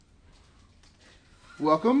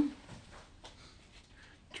Welcome.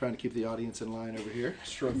 Trying to keep the audience in line over here.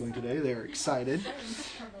 Struggling today. They're excited.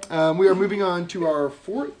 We are moving on to our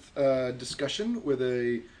fourth discussion with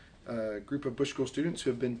a group of Bush School students who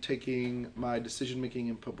have been taking my Decision Making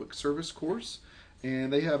in Public Service course.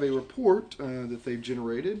 And they have a report that they've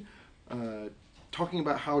generated talking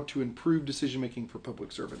about how to improve decision making for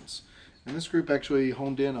public servants. And this group actually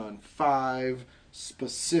honed in on 5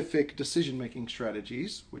 specific decision-making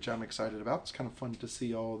strategies, which I'm excited about. It's kind of fun to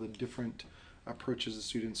see all the different approaches the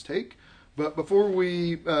students take. But before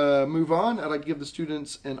we move on, I'd like to give the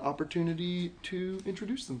students an opportunity to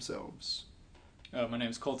introduce themselves. My name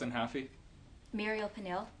is Colton Haffey. Muriel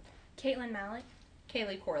Pinnell. Caitlin Mallett.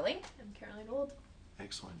 Kaylee Corley. I'm Caroline Gold.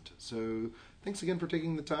 Excellent. So thanks again for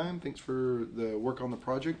taking the time. Thanks for the work on the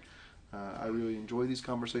project. I really enjoy these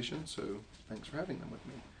conversations, so thanks for having them with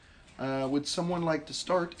me. Would someone like to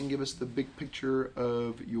start and give us the big picture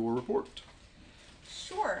of your report?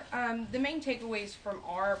 Sure. The main takeaways from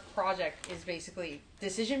our project is basically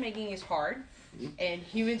decision making is hard, and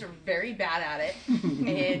humans are very bad at it.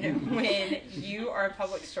 And when you are a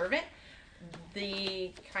public servant,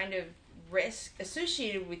 the kind of risk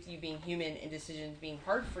associated with you being human and decisions being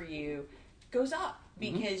hard for you goes up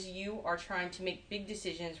because you are trying to make big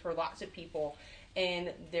decisions for lots of people,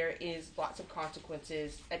 and there is lots of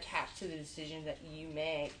consequences attached to the decision that you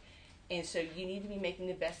make. And so you need to be making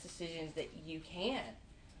the best decisions that you can.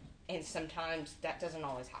 And sometimes that doesn't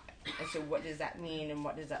always happen. And so what does that mean, and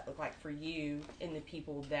what does that look like for you and the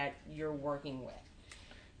people that you're working with?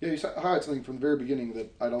 Yeah, you highlight something from the very beginning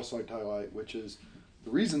that I'd also like to highlight, which is the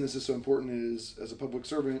reason this is so important is, as a public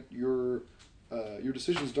servant, your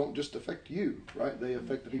decisions don't just affect you, right? They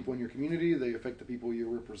affect the people in your community. They affect the people you're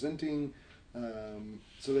representing.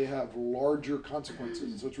 So they have larger consequences.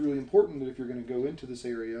 And so it's really important that if you're going to go into this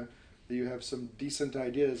area, that you have some decent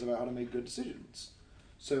ideas about how to make good decisions.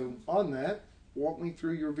 So on that, walk me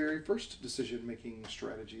through your very first decision-making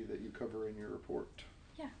strategy that you cover in your report.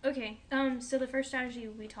 Yeah, okay. So the first strategy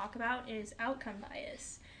we talk about is outcome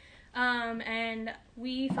bias. And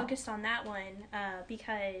we focused on that one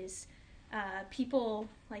because people,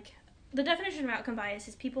 the definition of outcome bias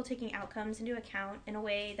is people taking outcomes into account in a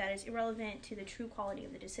way that is irrelevant to the true quality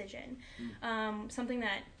of the decision. Something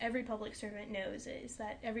that every public servant knows is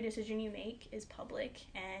that every decision you make is public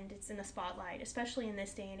and it's in the spotlight, especially in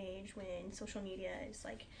this day and age when social media is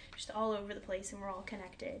just all over the place and we're all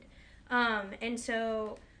connected. And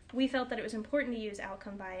so we felt that it was important to use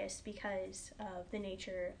outcome bias because of the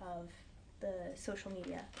nature of the social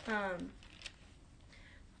media.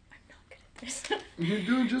 You're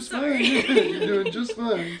doing just fine. You're doing just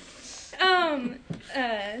fine.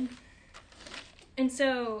 And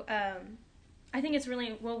so I think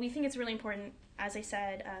we think it's really important, as I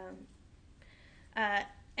said,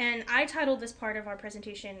 and I titled this part of our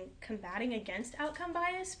presentation Combating Against Outcome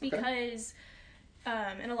Bias because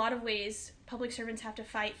in a lot of ways public servants have to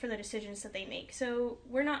fight for the decisions that they make. So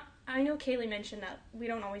I know Kaylee mentioned that we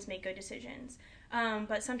don't always make good decisions.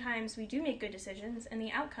 But sometimes we do make good decisions and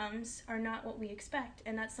the outcomes are not what we expect,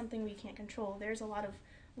 and that's something we can't control. There's a lot of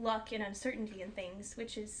luck and uncertainty in things,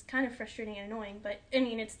 which is kind of frustrating and annoying, but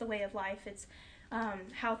it's the way of life. It's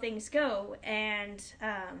how things go, and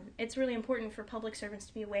it's really important for public servants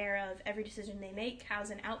to be aware of every decision they make has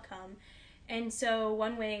an outcome. And so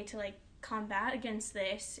one way to combat against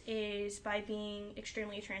this is by being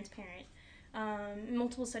extremely transparent.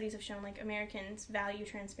 Multiple studies have shown Americans value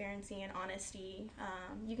transparency and honesty.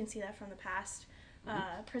 You can see that from the past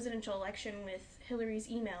presidential election with Hillary's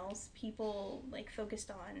emails. People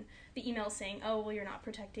focused on the emails saying, "Oh, well, you're not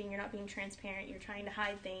being transparent. You're trying to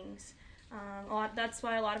hide things." That's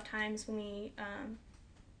why a lot of times when we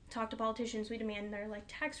talk to politicians, we demand their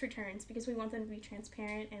tax returns because we want them to be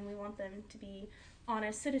transparent and we want them to be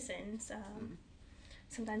honest citizens.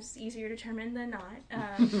 Sometimes it's easier determined than not.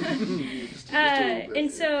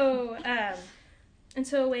 And so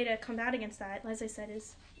a way to combat against that, as I said,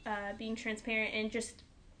 is being transparent and just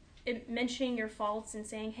mentioning your faults and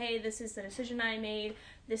saying, hey, this is the decision I made,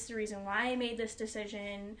 this is the reason why I made this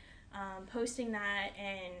decision, posting that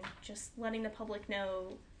and just letting the public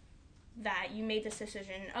know that you made this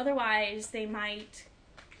decision. Otherwise, they might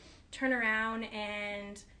turn around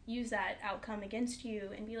and use that outcome against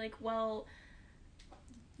you and be like, well,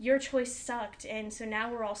 your choice sucked, and so now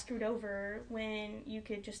we're all screwed over, when you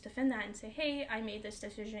could just defend that and say, hey, I made this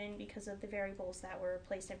decision because of the variables that were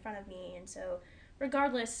placed in front of me, and so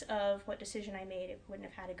regardless of what decision I made, it wouldn't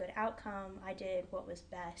have had a good outcome. I did what was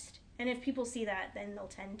best. And if people see that, then they'll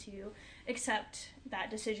tend to accept that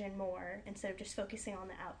decision more instead of just focusing on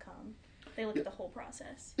the outcome. They look at the whole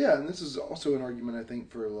process. Yeah, and this is also an argument, I think,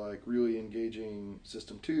 for like really engaging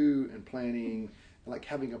System 2 and planning, and like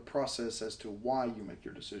having a process as to why you make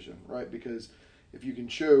your decision, right? Because if you can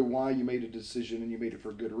show why you made a decision and you made it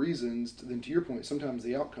for good reasons, then to your point, sometimes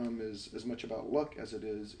the outcome is as much about luck as it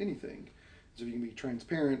is anything. So if you can be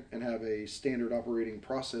transparent and have a standard operating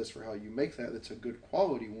process for how you make that's a good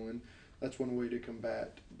quality one, that's one way to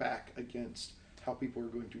combat back against how people are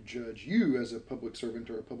going to judge you as a public servant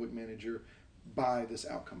or a public manager by this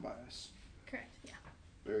outcome bias. Correct, yeah.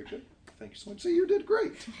 Very good. Thank you so much. See, you did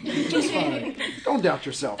great. Just fine. Don't doubt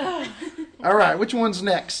yourself. All right, which one's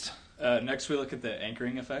next? Next, we look at the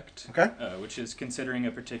anchoring effect, Okay. Which is considering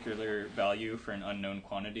a particular value for an unknown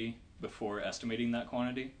quantity before estimating that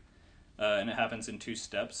quantity. And it happens in 2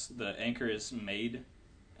 steps. The anchor is made,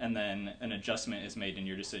 and then an adjustment is made in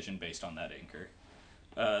your decision based on that anchor.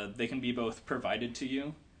 They can be both provided to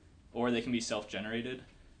you, or they can be self-generated.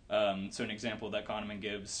 So an example that Kahneman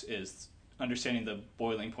gives is understanding the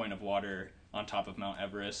boiling point of water on top of Mount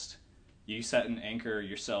Everest. You set an anchor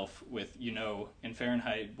yourself with, in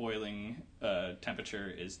Fahrenheit, boiling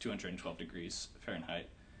temperature is 212 degrees Fahrenheit.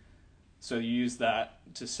 So you use that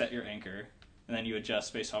to set your anchor, and then you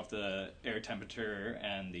adjust based off the air temperature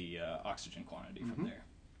and the oxygen quantity from there.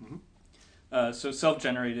 Mm-hmm. So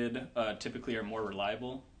self-generated typically are more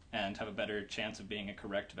reliable and have a better chance of being a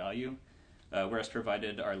correct value, whereas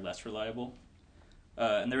provided are less reliable.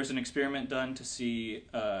 And there was an experiment done to see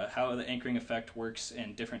how the anchoring effect works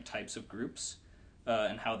in different types of groups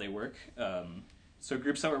and how they work. So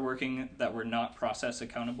groups that were not process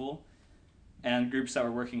accountable and groups that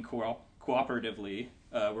were working cooperatively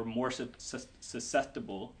were more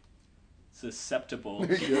susceptible. There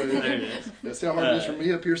you go. There it is. That's how hard it is for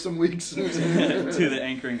me up here some weeks. To the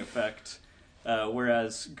anchoring effect,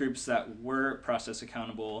 whereas groups that were process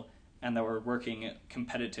accountable and that were working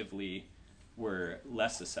competitively were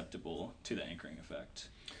less susceptible to the anchoring effect.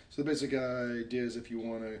 So the basic idea is if you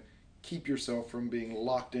want to keep yourself from being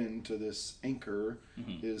locked into this anchor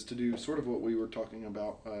is to do sort of what we were talking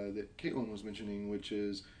about that Caitlin was mentioning, which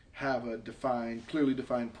is have a clearly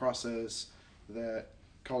defined process that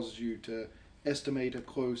causes you to estimate a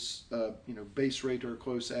close base rate or a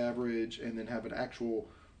close average, and then have an actual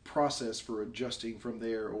process for adjusting from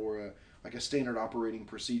there, or a standard operating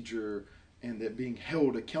procedure, and that being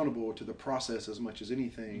held accountable to the process as much as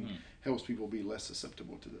anything helps people be less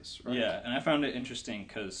susceptible to this, right? Yeah, and I found it interesting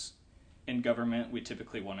because in government we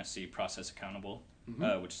typically want to see process accountable,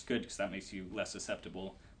 which is good because that makes you less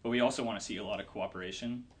susceptible, but we also want to see a lot of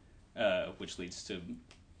cooperation, which leads to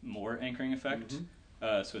more anchoring effect.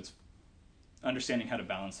 So it's understanding how to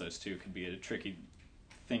balance those two could be a tricky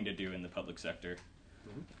thing to do in the public sector.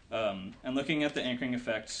 And looking at the anchoring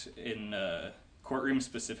effect in courtrooms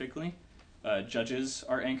specifically, judges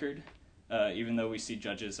are anchored, even though we see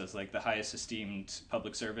judges as like the highest esteemed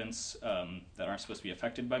public servants that aren't supposed to be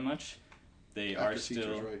affected by much. They After are teachers,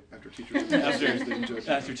 still right? After teachers.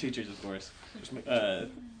 after teachers, of course. Just making sure.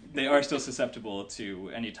 They are still susceptible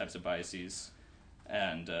to any types of biases,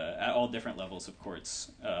 and at all different levels of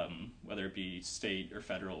courts, whether it be state or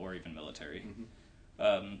federal or even military.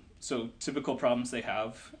 So typical problems they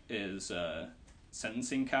have is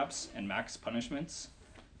sentencing caps and max punishments.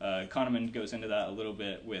 Kahneman goes into that a little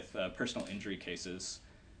bit with personal injury cases,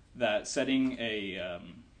 that setting a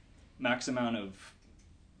max amount of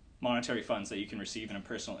monetary funds that you can receive in a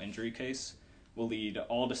personal injury case will lead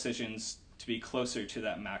all decisions to be closer to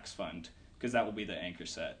that max fund, because that will be the anchor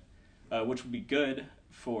set, which will be good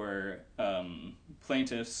for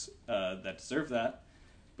plaintiffs that deserve that,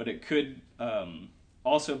 but it could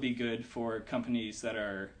also be good for companies that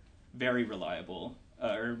are very reliable,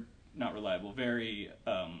 or not reliable, very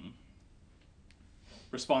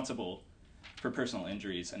responsible for personal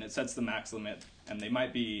injuries, and it sets the max limit, and they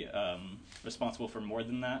might be responsible for more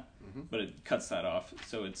than that, but it cuts that off,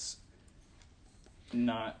 so it's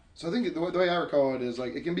not... So I think the way I recall it is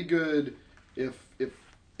like it can be good if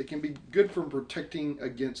it can be good for protecting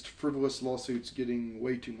against frivolous lawsuits getting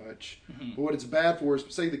way too much. But what it's bad for is,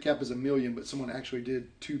 say the cap is $1 million, but someone actually did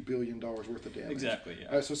 $2 billion worth of damage. Exactly,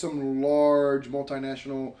 yeah. So some large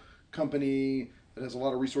multinational company that has a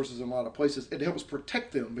lot of resources in a lot of places, it helps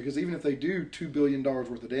protect them, because even if they do $2 billion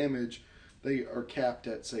worth of damage, they are capped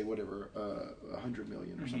at, say, whatever, 100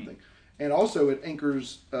 million or something. And also it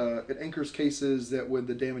anchors cases that when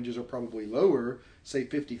the damages are probably lower, say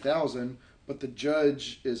 50,000, but the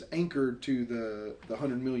judge is anchored to the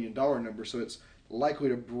 $100 million number, so it's likely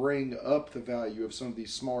to bring up the value of some of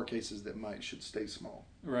these smaller cases that should stay small.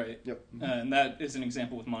 Right. Yep. And that is an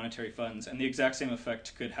example with monetary funds, and the exact same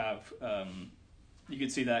effect could have you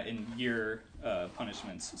could see that in year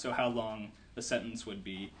punishments. So how long the sentence would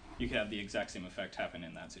be, you could have the exact same effect happen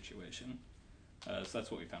in that situation. So that's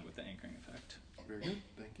what we found with the anchoring effect. Very good.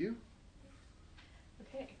 Thank you.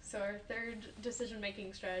 Okay, so our third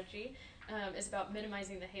decision-making strategy is about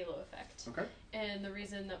minimizing the halo effect. Okay. And the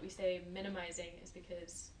reason that we say minimizing is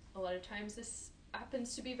because a lot of times this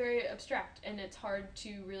happens to be very abstract, and it's hard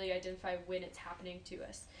to really identify when it's happening to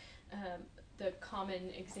us. The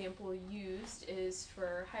common example used is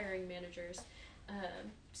for hiring managers.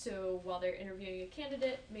 So while they're interviewing a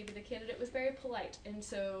candidate, maybe the candidate was very polite, and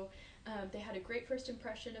so they had a great first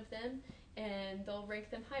impression of them, and they'll rank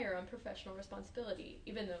them higher on professional responsibility,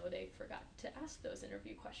 even though they forgot to ask those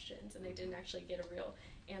interview questions and they didn't actually get a real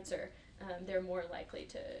answer. They're more likely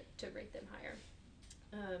to rate them higher.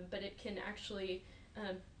 But it can actually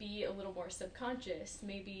be a little more subconscious.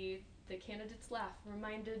 Maybe the candidate's laugh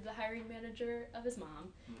reminded the hiring manager of his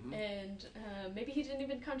mom, and maybe he didn't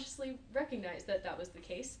even consciously recognize that that was the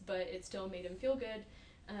case, but it still made him feel good,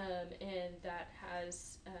 and that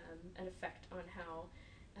has an effect on how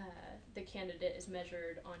the candidate is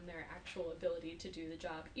measured on their actual ability to do the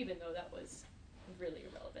job, even though that was really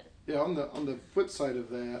irrelevant. Yeah, on the flip side of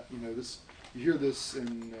that, you hear this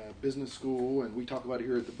in business school, and we talk about it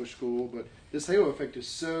here at the Bush School, but this halo effect is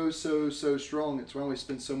so strong. It's why we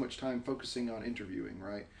spend so much time focusing on interviewing,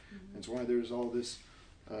 right? It's why there's all this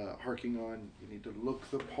harking on, you need to look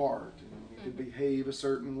the part, and you need to behave a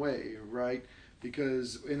certain way, right?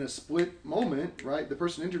 Because in a split moment, right, the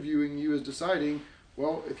person interviewing you is deciding,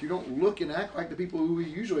 well, if you don't look and act like the people who we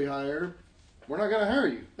usually hire, we're not going to hire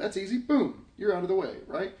you. That's easy. Boom. You're out of the way,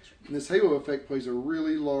 right? And this halo effect plays a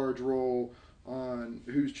really large role on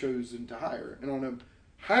who's chosen to hire. And on a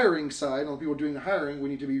hiring side, on the people doing the hiring, we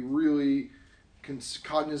need to be really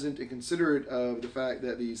cognizant and considerate of the fact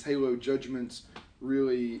that these halo judgments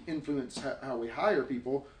really influence how we hire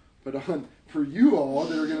people. But for you all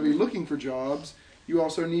that are going to be looking for jobs, you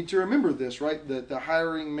also need to remember this, right? That the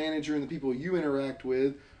hiring manager and the people you interact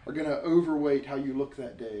with are going to overweight how you look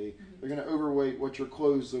that day. They're going to overweight what your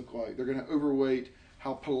clothes look like. They're going to overweight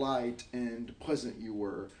how polite and pleasant you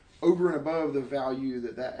were, over and above the value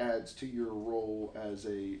that adds to your role as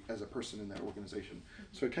a person in that organization.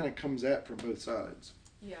 So it kind of comes at from both sides.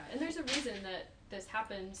 Yeah, and there's a reason that this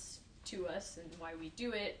happens to us and why we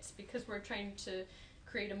do it. It's because we're trying to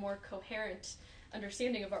create a more coherent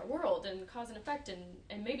understanding of our world and cause and effect,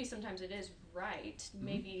 and maybe sometimes it is right.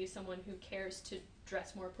 Maybe someone who cares to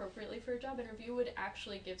dress more appropriately for a job interview would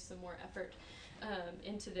actually give some more effort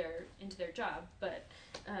into their job. But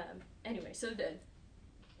anyway, so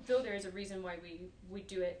though there is a reason why we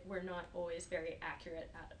do it, we're not always very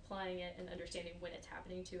accurate at applying it and understanding when it's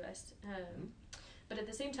happening to us. But at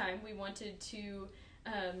the same time, we wanted to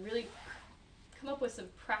really come up with some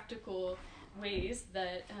practical ways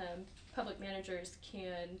that public managers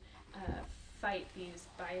can fight these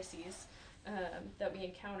biases that we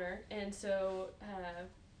encounter. And so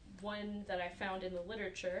one that I found in the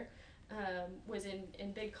literature was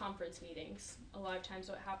in big conference meetings. A lot of times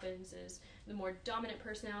what happens is the more dominant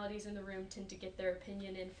personalities in the room tend to get their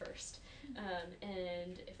opinion in first.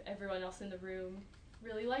 And if everyone else in the room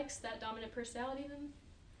really likes that dominant personality, then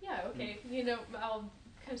yeah, okay, I'll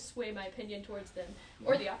kind of sway my opinion towards them.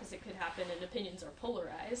 Or the opposite could happen, and opinions are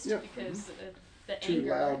polarized because the Two anger.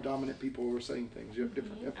 loud, dominant people were saying things. You have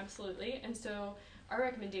different. Yep. Absolutely. And so our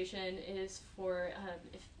recommendation is for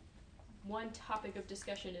if one topic of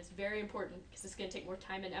discussion is very important, because it's going to take more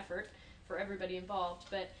time and effort for everybody involved,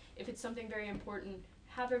 but if it's something very important,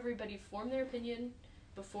 have everybody form their opinion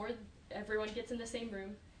before everyone gets in the same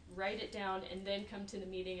room, write it down, and then come to the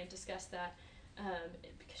meeting and discuss that,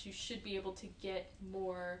 because you should be able to get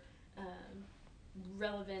more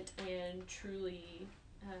relevant and truly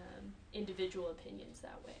individual opinions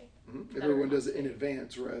that way. Everyone does it in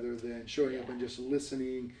advance rather than showing up and just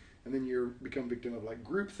listening, and then you become victim of like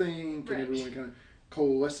groupthink, and everyone kind of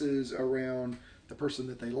coalesces around the person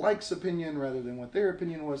that they like's opinion rather than what their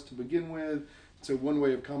opinion was to begin with. So one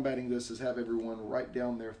way of combating this is have everyone write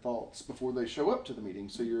down their thoughts before they show up to the meeting,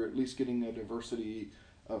 so you're at least getting a diversity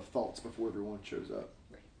of thoughts before everyone shows up.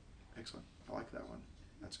 Right. Excellent. I like that one.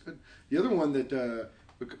 That's good. The other one that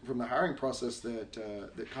from the hiring process that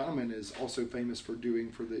Kahneman is also famous for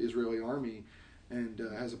doing for the Israeli army, and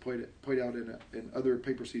has played out in other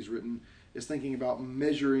papers he's written, is thinking about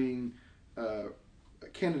measuring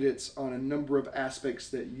candidates on a number of aspects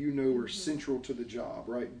that are central to the job,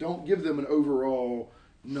 right? Don't give them an overall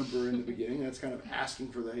number in the beginning. That's kind of asking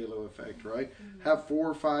for the halo effect, right? Have 4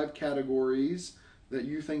 or 5 categories that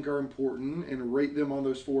you think are important and rate them on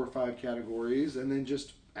those 4 or 5 categories, and then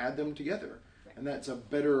just add them together. And that's a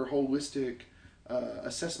better holistic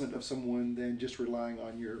assessment of someone than just relying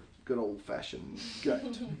on your good old-fashioned gut,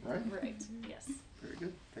 right? Right. Yes. Very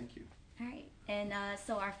good. Thank you. All right, and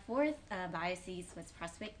so our fourth biases was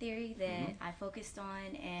prospect theory that I focused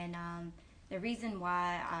on, and the reason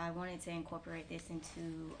why I wanted to incorporate this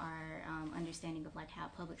into our understanding of like how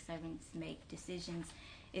public servants make decisions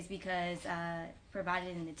is because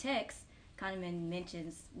provided in the text, Kahneman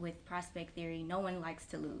mentions with prospect theory, no one likes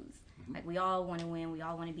to lose. Like we all want to win, we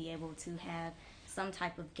all want to be able to have some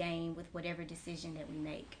type of gain with whatever decision that we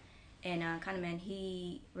make. And Kahneman,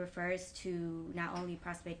 he refers to not only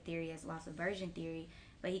prospect theory as loss aversion theory,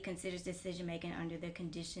 but he considers decision making under the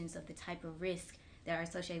conditions of the type of risk that are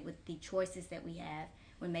associated with the choices that we have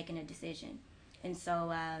when making a decision. And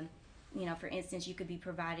so, for instance, you could be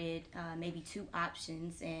provided maybe two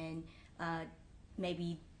options and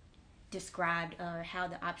maybe described, or how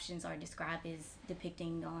the options are described is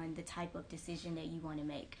depicting on the type of decision that you want to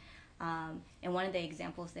make. And one of the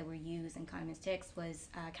examples that were used in Kahneman's text was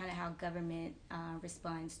kind of how government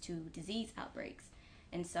responds to disease outbreaks.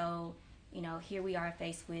 And so, here we are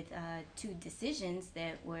faced with two decisions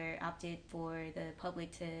that were opted for the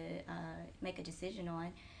public to make a decision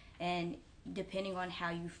on. And depending on how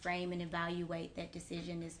you frame and evaluate that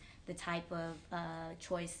decision is the type of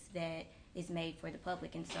choice that is made for the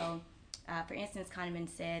public. And so, for instance, Kahneman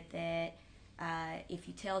said that if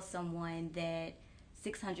you tell someone that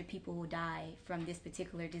 600 people will die from this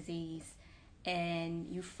particular disease, and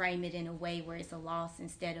you frame it in a way where it's a loss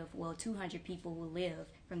instead of, 200 people will live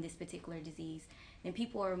from this particular disease, then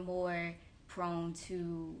people are more prone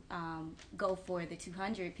to go for the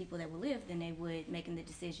 200 people that will live than they would making the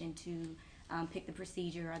decision to pick the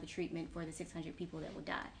procedure or the treatment for the 600 people that will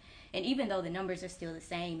die. And even though the numbers are still the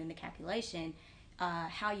same in the calculation,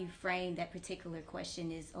 how you frame that particular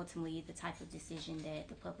question is ultimately the type of decision that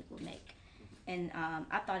the public will make. And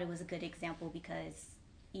I thought it was a good example because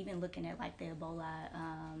even looking at like the Ebola,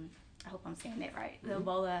 I hope I'm saying that right, the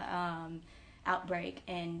Ebola outbreak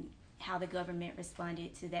and how the government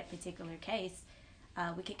responded to that particular case,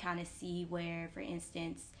 we could kind of see where, for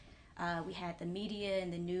instance, we had the media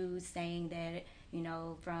and the news saying that, we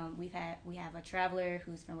have a traveler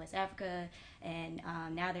who's from West Africa, and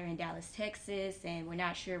now they're in Dallas, Texas, and we're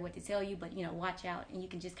not sure what to tell you, but watch out. And you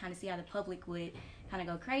can just kind of see how the public would kind of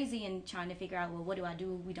go crazy and trying to figure out, well, what do I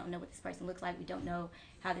do? We don't know what this person looks like. We don't know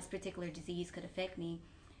how this particular disease could affect me.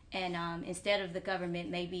 And instead of the government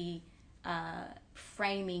maybe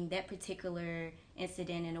framing that particular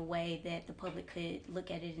incident in a way that the public could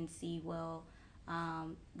look at it and see,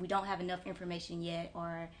 we don't have enough information yet,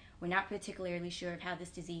 or we're not particularly sure of how this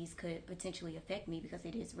disease could potentially affect me because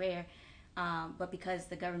it is rare. But because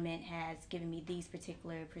the government has given me these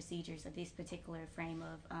particular procedures or this particular frame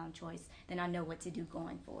of choice, then I know what to do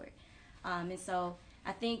going forward. And so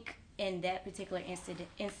I think in that particular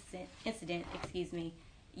incident,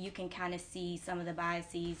 you can kind of see some of the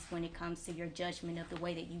biases when it comes to your judgment of the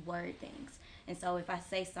way that you word things. And so if I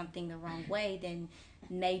say something the wrong way, then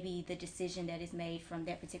maybe the decision that is made from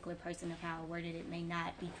that particular person of how I worded it may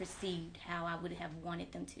not be perceived how I would have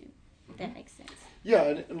wanted them to. If that makes sense.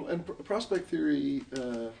 Yeah, and prospect theory,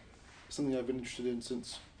 something I've been interested in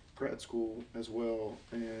since grad school as well.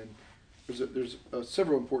 And there's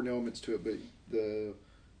several important elements to it, but the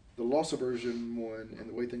loss aversion one and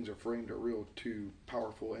the way things are framed are real two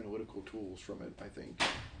powerful analytical tools from it, I think.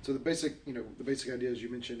 So the basic idea, as you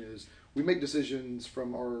mentioned, is we make decisions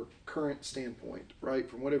from our current standpoint, right?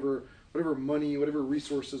 From whatever money, whatever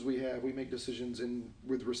resources we have, we make decisions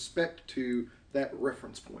with respect to that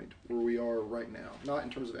reference point where we are right now, not in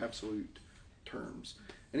terms of absolute terms.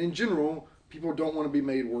 And in general, people don't want to be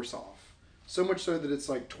made worse off, so much so that it's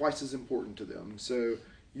like twice as important to them. So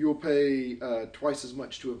you'll pay twice as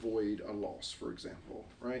much to avoid a loss, for example,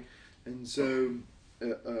 right? And so,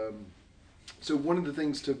 so one of the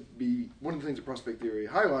things that prospect theory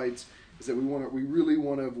highlights is that we really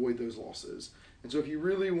want to avoid those losses. And so, if you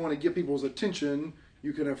really want to get people's attention,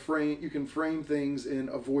 you can frame things in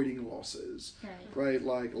avoiding losses, right?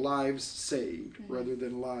 Like lives saved rather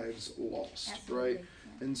than lives lost, Absolutely. right?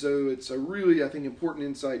 And so it's a really, I think, important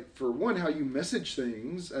insight for one, how you message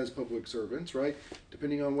things as public servants, right?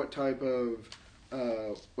 Depending on what type of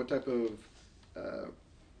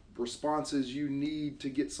responses you need to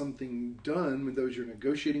get something done with those you're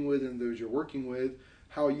negotiating with and those you're working with,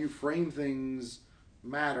 how you frame things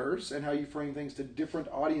matters, and how you frame things to different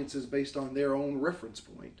audiences based on their own reference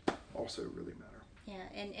point also really matter. Yeah,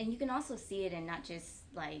 and you can also see it in not just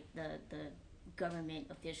like the government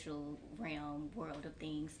official realm world of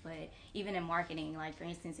things, but even in marketing. Like for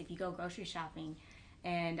instance, if you go grocery shopping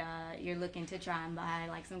and you're looking to try and buy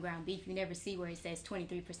like some ground beef, you never see where it says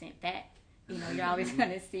 23% fat. You know, you're always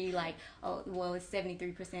going to see like, oh, well, it's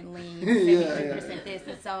 73% lean, Yeah, 73% this.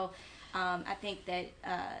 And so I think that,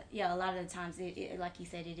 a lot of the times, it like you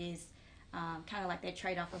said, it is kind of like that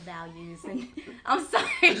trade-off of values. And I'm sorry.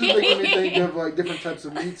 It's just making me think of like different types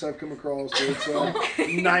of meats I've come across. So it's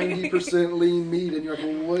 90% lean meat, and you're like,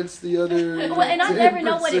 well, what's the other? Well, and I never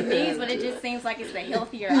know what it 10%? means, but it just seems like it's the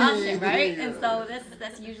healthier option, right? And so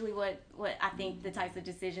that's usually what I think the types of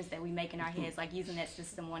decisions that we make in our heads, like using that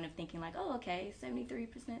system one of thinking like, oh, okay, 73%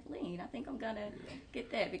 lean. I think I'm gonna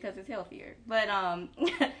get that because it's healthier. But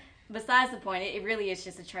besides the point, it really is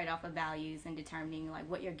just a trade-off of values and determining like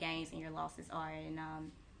what your gains and your losses are. And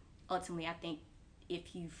ultimately, I think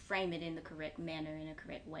if you frame it in the correct manner, in a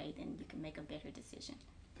correct way, then you can make a better decision.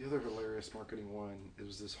 The other hilarious marketing one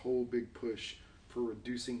is this whole big push for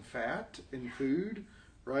reducing fat in food,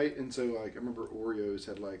 right? And so, like, I remember Oreos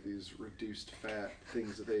had like these reduced fat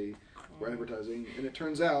things that they were advertising, and it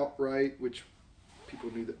turns out, right, which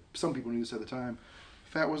some people knew this at the time,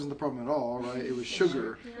 fat wasn't the problem at all, right? It was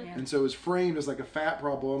sugar. Yeah. And so it was framed as like a fat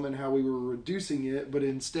problem and how we were reducing it, but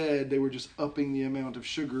instead they were just upping the amount of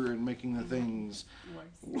sugar and making the things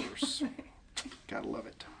worse. Gotta love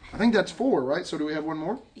it. I think that's 4, right? So do we have one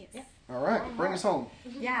more? Yes. Yeah. All right, bring us home.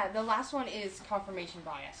 Yeah, the last one is confirmation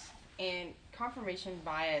bias. And confirmation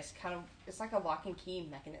bias it's like a lock and key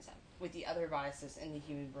mechanism with the other biases in the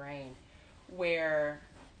human brain where,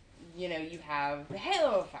 you know, you have the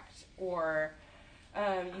halo effect, or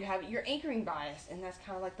you have your anchoring bias, and that's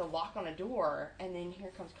kind of like the lock on a door, and then here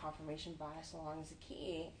comes confirmation bias along as a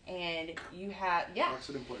key, and you have, Locks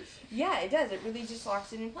it in place. Yeah, it does. It really just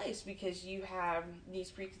locks it in place because you have these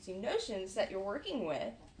preconceived notions that you're working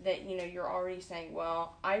with that, you know, you're already saying,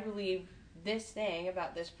 well, I believe this thing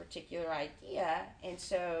about this particular idea, and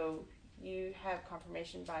so you have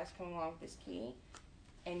confirmation bias coming along with this key,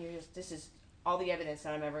 and you're just, this is all the evidence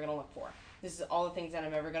that I'm ever going to look for. This is all the things that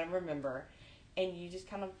I'm ever going to remember. And you just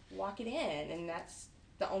kind of lock it in, and that's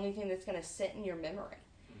the only thing that's going to sit in your memory.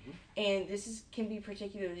 Mm-hmm. And this can be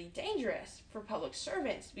particularly dangerous for public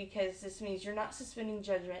servants because this means you're not suspending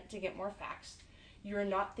judgment to get more facts. You're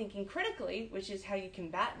not thinking critically, which is how you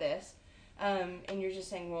combat this. And you're just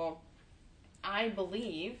saying, well, I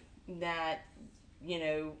believe that, you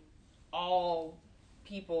know, all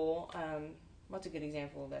people, what's a good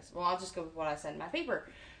example of this? Well, I'll just go with what I said in my paper.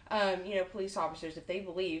 You know, police officers, if they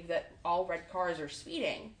believe that all red cars are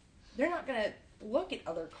speeding, they're not going to look at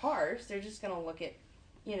other cars. They're just going to look at,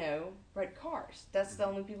 you know, red cars. That's the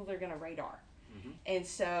only people they're going to radar. Mm-hmm. And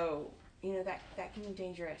so, you know, that can be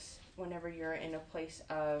dangerous whenever you're in a place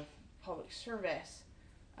of public service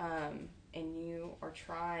and you are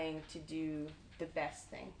trying to do the best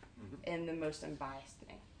thing and the most unbiased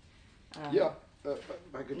thing.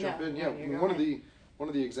 I could jump in. Yeah, one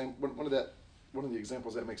of the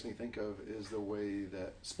examples that makes me think of is the way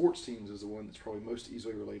that sports teams is the one that's probably most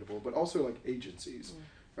easily relatable, but also like agencies,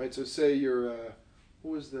 right? So say you're, I'm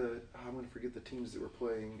going to forget the teams that were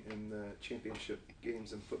playing in the championship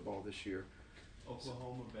games in football this year.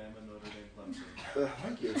 Oklahoma, Bama, Notre Dame, Clemson.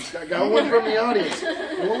 Thank you. Got one from the audience.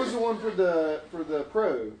 And what was the one for the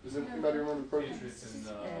pro? Does anybody remember the pro? Patriots and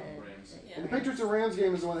Rams. And the Patriots and Rams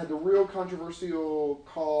game is the one that had the real controversial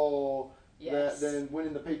call that then went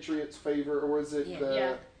in the Patriots' favor, or was it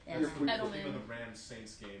Edelman. Even the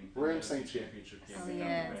Rams-Saints game. Rams-Saints game. Championship game. Oh,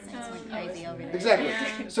 yeah. That went crazy over there.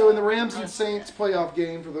 Exactly. So in the Rams and Saints playoff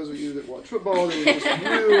game, for those of you that watch football, there was this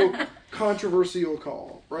real controversial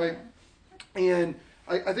call, right? And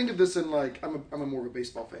I think of this in like, I'm a more of a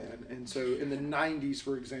baseball fan, and so in the 90s,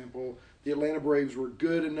 for example, the Atlanta Braves were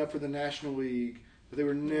good enough for the National League, but they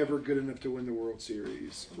were never good enough to win the World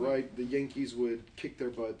Series, right? The Yankees would kick their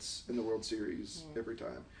butts in the World Series every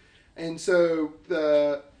time. And so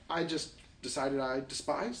I just decided I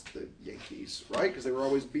despised the Yankees, right? Because they were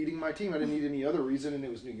always beating my team. I didn't need any other reason, and it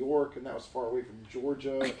was New York, and that was far away from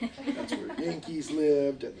Georgia. That's where Yankees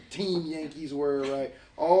lived, and the team Yankees were, right?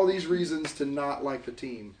 All these reasons to not like the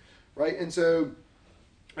team, right? And so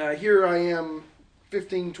here I am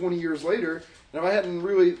 15, 20 years later, and if I hadn't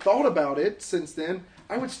really thought about it since then,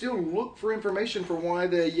 I would still look for information for why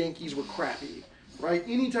the Yankees were crappy, right?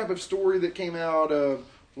 Any type of story that came out of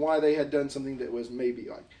why they had done something that was maybe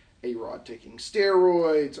like A-Rod taking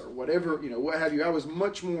steroids or whatever, what have you. I was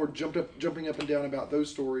much more jumping up and down about those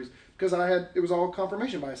stories because it was all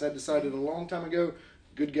confirmation bias. I decided a long time ago,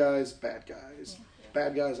 good guys, bad guys. Yeah.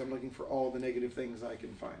 Bad guys, I'm looking for all the negative things I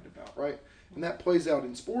can find about, right? And that plays out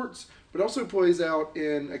in sports, but also plays out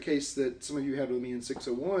in a case that some of you had with me in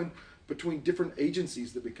 601 between different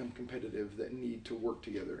agencies that become competitive that need to work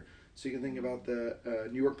together. So you can think about the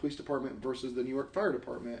New York Police Department versus the New York Fire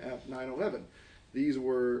Department at 9/11. These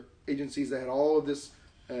were agencies that had all of this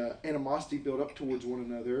animosity built up towards one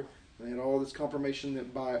another. They had all this confirmation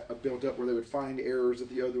that built up where they would find errors that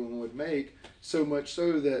the other one would make, so much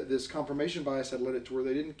so that this confirmation bias had led it to where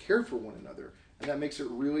they didn't care for one another. And that makes it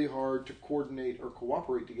really hard to coordinate or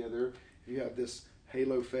cooperate together if you have this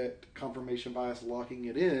halo effect confirmation bias locking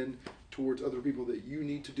it in towards other people that you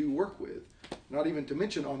need to do work with. Not even to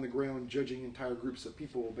mention on the ground judging entire groups of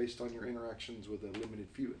people based on your interactions with a limited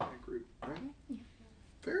few in that group. Right? Yeah.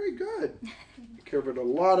 Very good. We covered a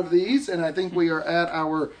lot of these, and I think we are at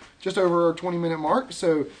our just over our 20-minute mark.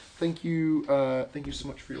 So thank you so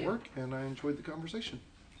much for your work, and I enjoyed the conversation.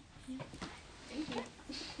 Yeah.